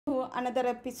to another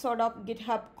episode of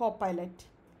GitHub Copilot.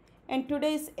 In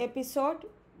today's episode,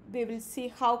 we will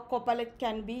see how Copilot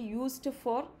can be used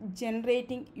for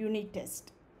generating unit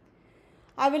tests.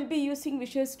 I will be using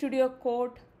Visual Studio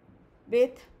Code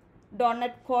with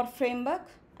 .NET Core framework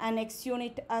and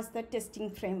XUnit as the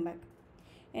testing framework.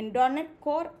 In .NET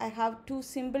Core, I have two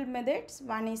simple methods.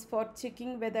 One is for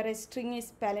checking whether a string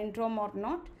is palindrome or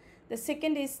not. The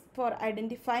second is for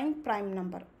identifying prime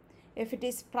number. If it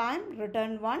is prime,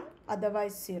 return 1,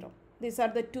 otherwise 0. These are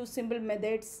the two simple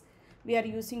methods we are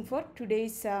using for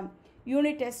today's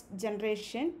unit test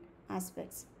generation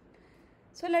aspects.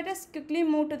 So let us quickly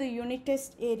move to the unit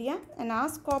test area and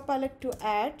ask Copilot to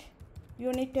add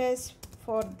unit test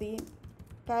for the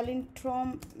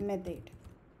palindrome method.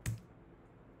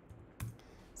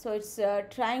 So it's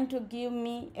trying to give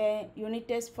me a unit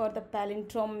test for the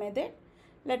palindrome method.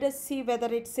 Let us see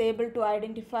whether it's able to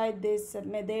identify this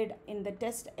method in the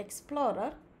test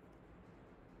explorer.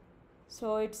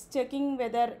 So it's checking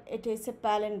whether it is a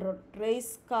palindrome.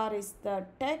 Race car is the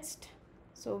text.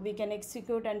 So we can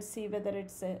execute and see whether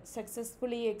it's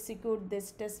successfully execute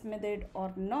this test method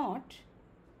or not.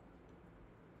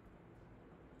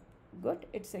 Good,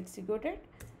 it's executed.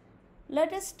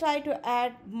 Let us try to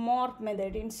add more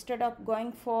method. Instead of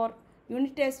going for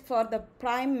unit test for the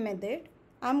prime method,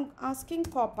 I'm asking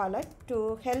Copilot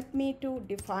to help me to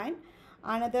define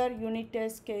another unit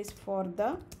test case for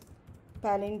the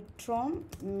palindrome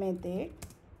method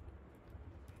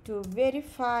to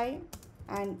verify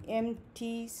an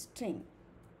empty string.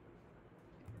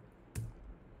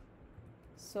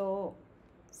 So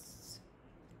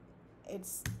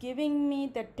it's giving me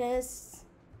the test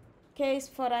case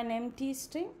for an empty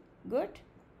string. Good.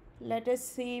 Let us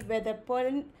see whether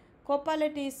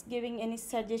Copilot is giving any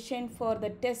suggestion for the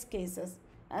test cases.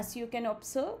 As you can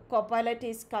observe, Copilot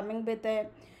is coming with a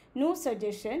new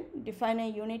suggestion. Define a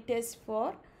unit test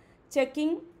for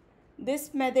checking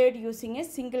this method using a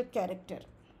single character.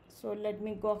 So let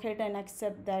me go ahead and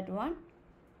accept that one.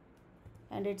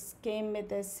 And it came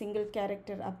with a single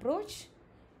character approach.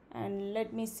 And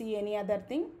let me see any other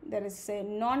thing. There is a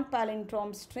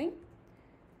non-palindrome string.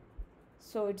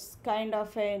 So it's kind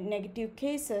of a negative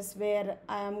cases where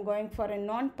I am going for a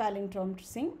non-palindrome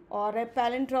string or a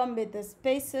palindrome with the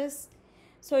spaces.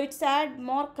 So it's add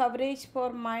more coverage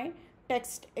for my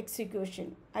text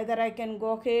execution. Either I can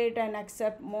go ahead and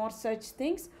accept more such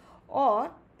things,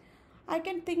 or I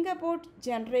can think about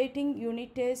generating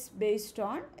unit tests based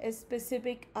on a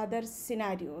specific other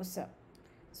scenarios.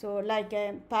 So like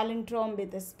a palindrome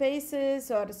with the spaces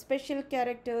or special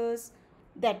characters,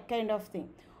 that kind of thing.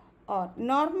 Or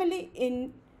normally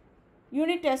in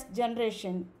unit test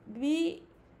generation, we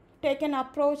take an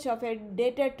approach of a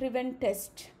data-driven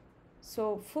test.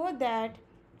 So for that,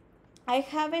 I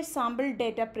have a sample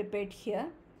data prepared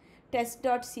here,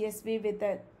 test.csv with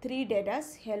the three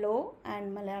datas, hello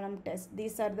and Malayalam test.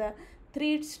 These are the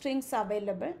three strings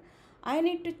available. I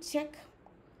need to check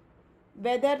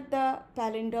whether the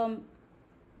palindrome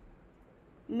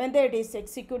method is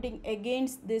executing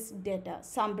against this data,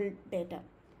 sample data.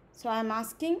 So I am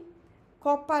asking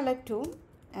Copilot to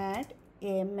add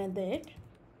a method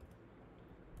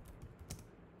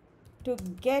to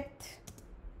get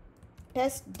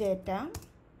test data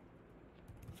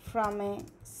from a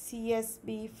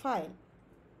CSV file,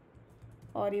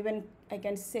 or even I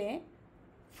can say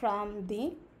from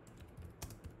the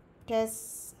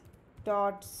test.csv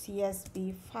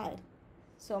file.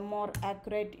 So more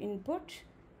accurate input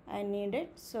I needed.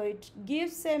 So it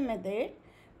gives a method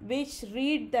which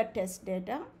read the test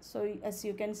data. So as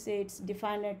you can see, it's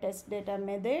defined a test data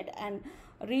method and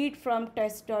read from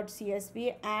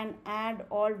test.csv and add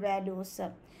all values.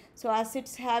 So as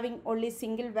it's having only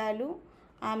single value,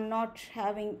 I'm not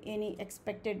having any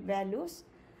expected values.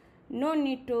 No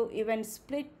need to even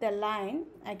split the line.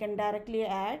 I can directly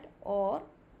add, or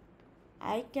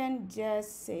I can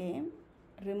just say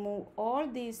remove all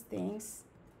these things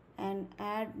and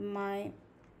add my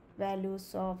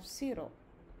values of 0.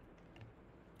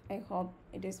 I hope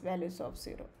it is values of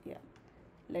 0. Yeah.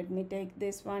 Let me take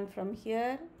this one from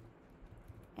here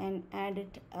and add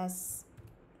it as,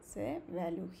 say,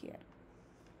 value here.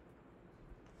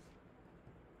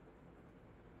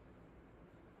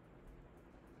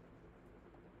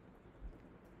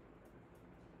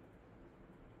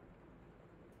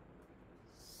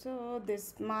 So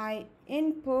this my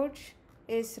input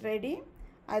is ready.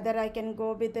 Either I can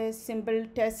go with a simple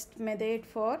test method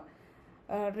for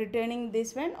returning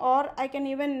this one, or I can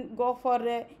even go for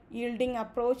a yielding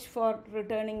approach for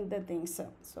returning the things.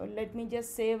 So let me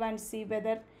just save and see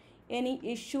whether any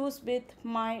issues with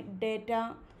my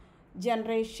data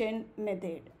generation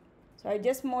method. So I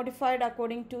just modified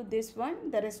according to this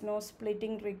one. There is no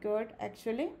splitting required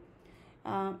actually.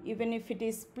 Even if it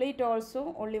is split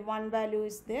also, only one value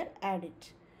is there, add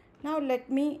it. Now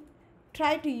let me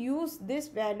try to use this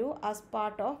value as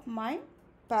part of my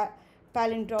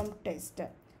palindrome test.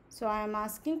 So I am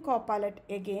asking Copilot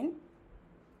again,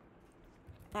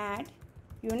 add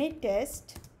unit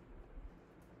test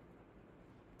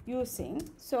using.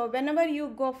 So whenever you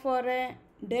go for a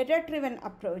data driven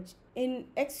approach in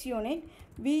XUnit,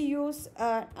 we use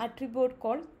an attribute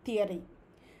called theory.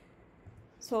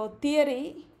 So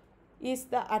theory is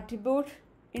the attribute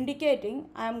indicating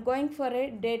I am going for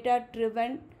a data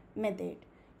driven method,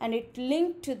 and it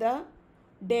linked to the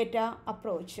data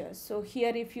approach. So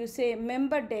here if you say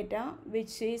member data,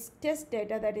 which is test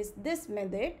data, that is this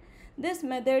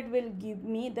method will give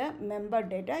me the member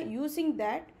data. Using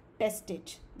that, test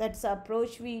it. That's the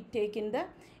approach we take in the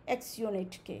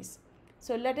XUnit case.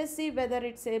 So let us see whether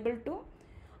it's able to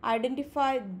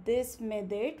identify this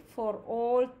method for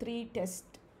all three tests.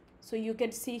 So you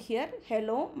can see here,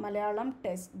 hello Malayalam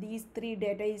test. These three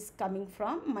data is coming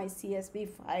from my CSV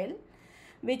file,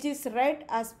 which is read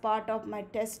as part of my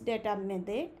test data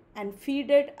method and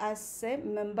feeded as a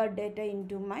member data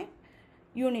into my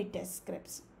unit test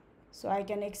scripts. So I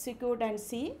can execute and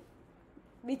see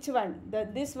which one.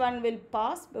 This one will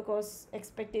pass because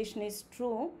expectation is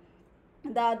true.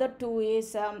 The other two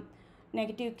is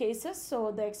negative cases,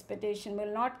 so the expectation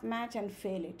will not match and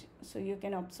fail it. So you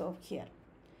can observe here.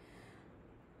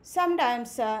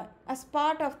 Sometimes as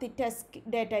part of the test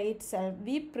data itself,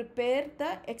 we prepare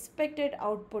the expected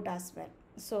output as well.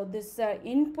 So this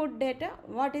input data,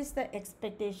 what is the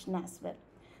expectation as well.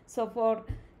 So for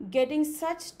getting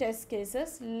such test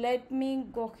cases, let me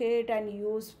go ahead and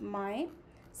use my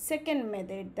second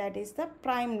method, that is the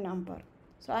prime number.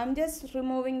 So I'm just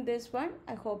removing this one.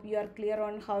 I hope you are clear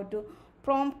on how to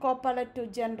prompt Copilot to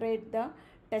generate the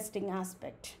testing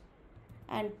aspect.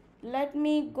 And let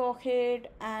me go ahead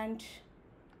and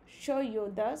show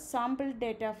you the sample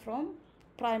data from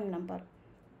prime number.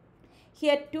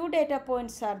 Here two data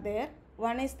points are there.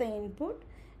 One is the input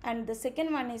and the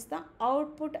second one is the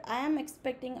output I am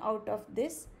expecting out of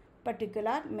this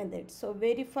particular method. So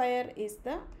verifier is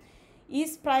the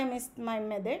isPrime is my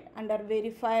method under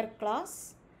verifier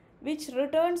class, which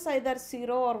returns either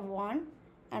 0 or 1,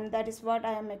 and that is what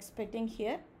I am expecting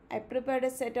here. I prepared a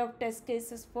set of test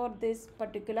cases for this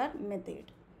particular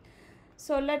method.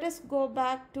 So let us go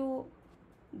back to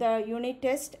the unit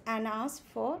test and ask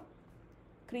for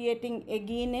creating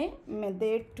again a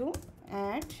method to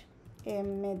add a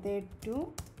method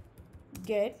to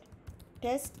get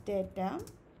test data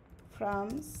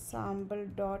from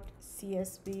sample.csv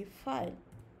file.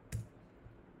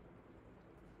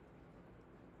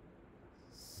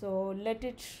 So let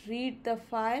it read the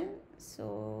file.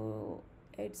 So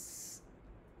it's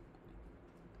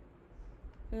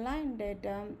line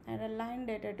data and a line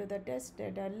data to the test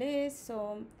data list.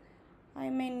 So I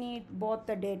may need both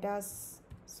the datas.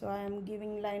 So I am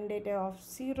giving line data of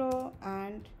 0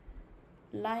 and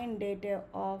line data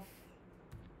of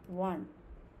 1.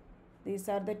 These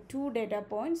are the two data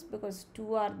points because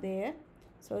two are there.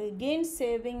 So again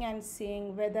saving and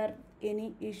seeing whether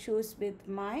any issues with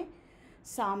my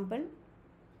sample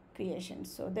creation.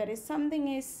 So there is something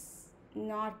is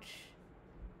not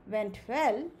went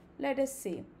well. Let us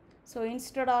see. So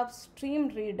instead of stream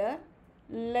reader,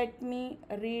 let me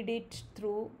read it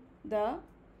through the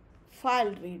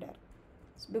file reader,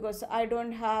 because I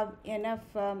don't have enough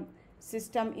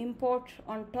system import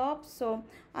on top. So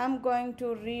I'm going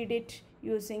to read it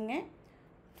using a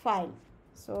file.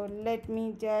 So let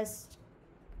me just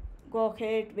go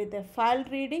ahead with the file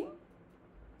reading,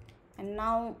 and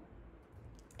now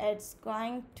it's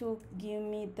going to give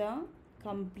me the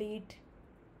complete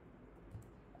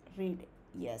read.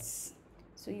 Yes,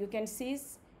 so you can see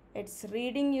it's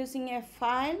reading using a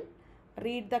file,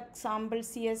 read the sample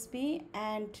CSV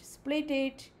and split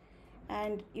it.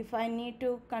 And if I need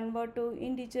to convert to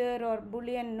integer or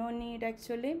boolean, no need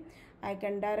actually. I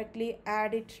can directly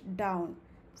add it down.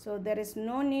 So there is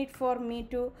no need for me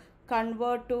to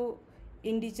convert to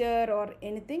integer or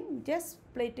anything. Just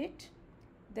split it,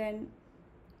 then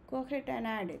go ahead and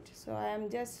add it. So I am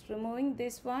just removing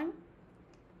this one.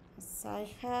 So I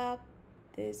have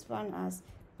this one as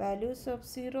values of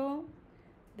 0.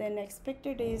 Then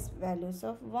expected is values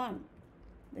of 1.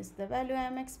 This is the value I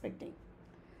am expecting.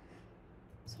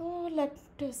 So let's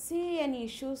see any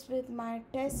issues with my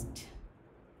test.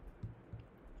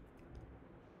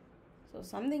 So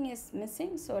something is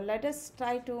missing. So let us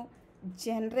try to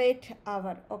generate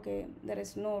our, okay, there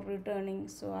is no returning.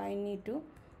 So I need to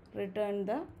return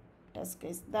the test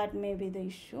case. That may be the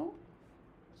issue.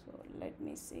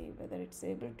 me see whether it's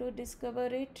able to discover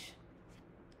it.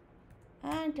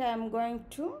 And I am going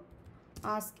to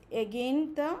ask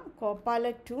again the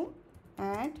Copilot to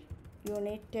add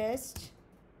unit test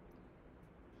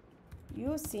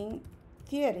using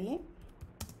theory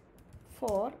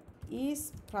for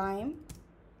is prime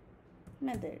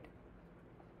method.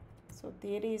 So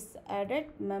theory is added,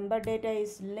 member data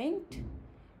is linked,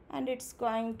 and it's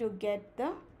going to get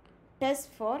the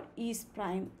test for is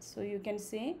prime. So you can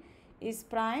see is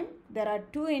prime, there are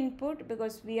two input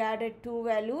because we added two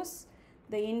values,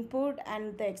 the input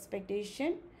and the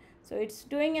expectation. So it's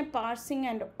doing a parsing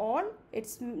and all.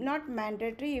 It's not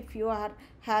mandatory if you are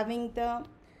having the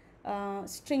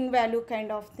string value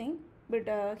kind of thing, but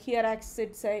here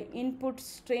it's a input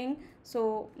string,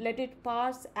 so let it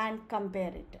parse and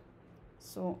compare it.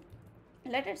 So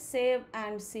let it save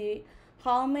and see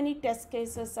how many test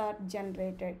cases are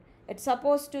generated. It's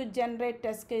supposed to generate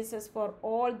test cases for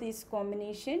all these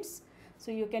combinations. So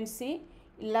you can see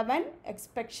 11,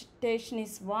 expectation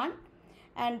is 1,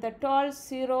 and the 12,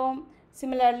 0,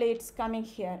 similarly it's coming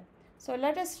here. So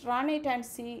let us run it and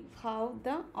see how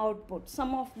the output.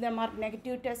 Some of them are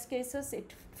negative test cases,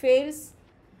 it fails,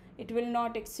 it will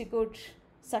not execute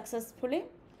successfully.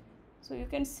 So you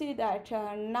can see that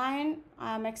 9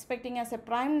 I am expecting as a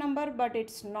prime number, but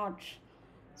it's not.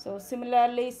 So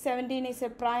similarly 17 is a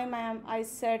prime, I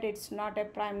said it's not a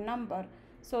prime number.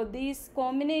 So these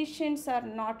combinations are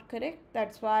not correct,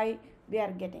 that's why we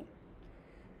are getting.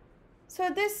 So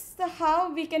this is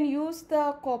how we can use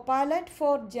the Copilot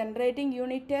for generating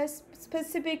unit tests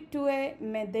specific to a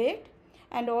method,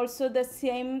 and also the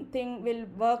same thing will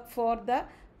work for the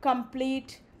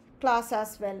complete class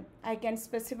as well. I can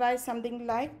specify something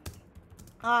like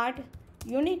add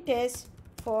unit test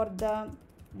for the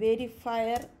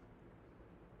verifier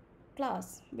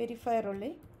class, verifier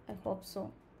only, I hope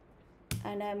so,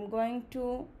 and I am going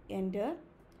to enter.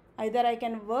 Either I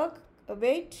can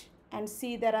wait and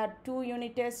see there are two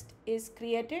unit tests is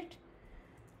created.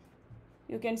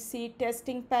 You can see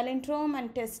testing palindrome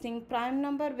and testing prime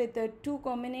number with the two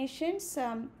combinations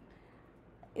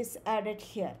is added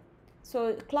here.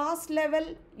 So class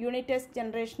level unit test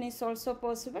generation is also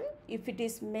possible. If it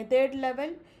is method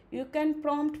level, you can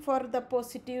prompt for the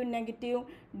positive, negative,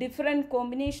 different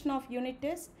combination of unit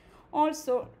tests.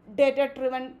 Also data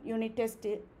driven unit test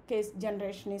case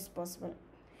generation is possible.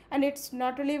 And it's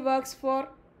not only works for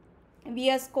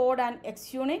VS Code and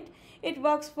XUnit, it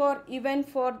works for even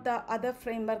for the other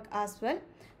framework as well.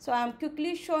 So I am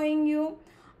quickly showing you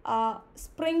a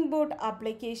Spring Boot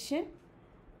application.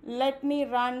 Let me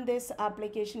run this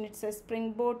application. It's a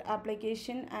Spring Boot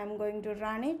application. I am going to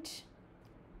run it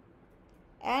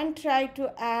and try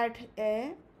to add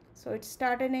a, so it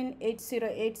started in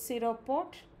 8080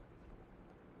 port,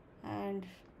 and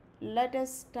let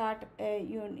us start a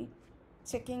unit.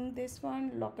 Checking this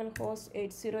one, localhost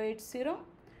 8080,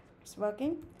 it's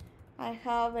working. I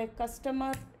have a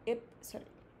customer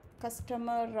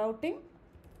routing.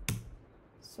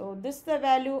 So this is the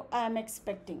value I am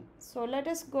expecting. So let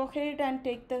us go ahead and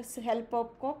take the help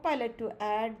of Copilot to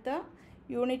add the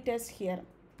unit test here.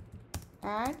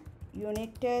 Add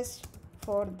unit test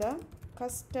for the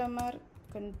customer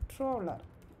controller.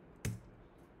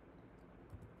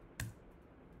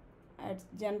 It's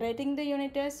generating the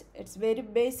unit test. It's very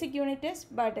basic unit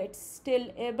test, but it's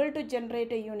still able to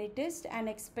generate a unit test and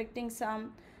expecting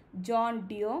some John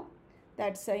Doe.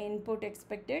 That's the input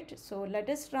expected. So let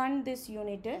us run this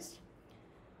unit test.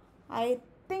 I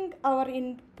think our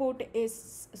input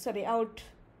is, out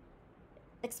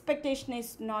expectation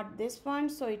is not this one,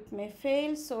 so it may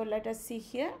fail. So let us see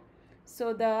here.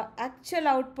 So the actual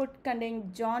output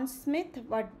contains John Smith,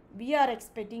 but we are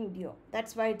expecting Doe.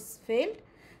 That's why it's failed.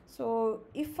 So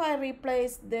if I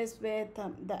replace this with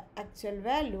the actual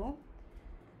value,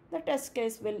 the test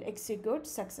case will execute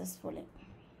successfully.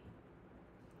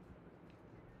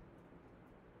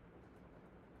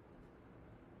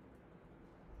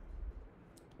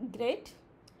 Great,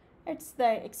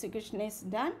 the execution is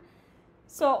done.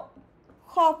 So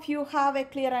hope you have a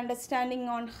clear understanding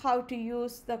on how to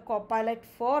use the Copilot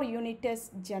for unit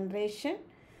test generation.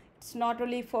 It's not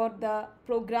only for the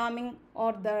programming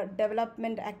or the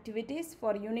development activities,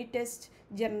 for unit test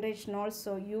generation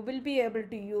also you will be able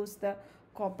to use the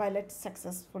Copilot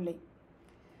successfully.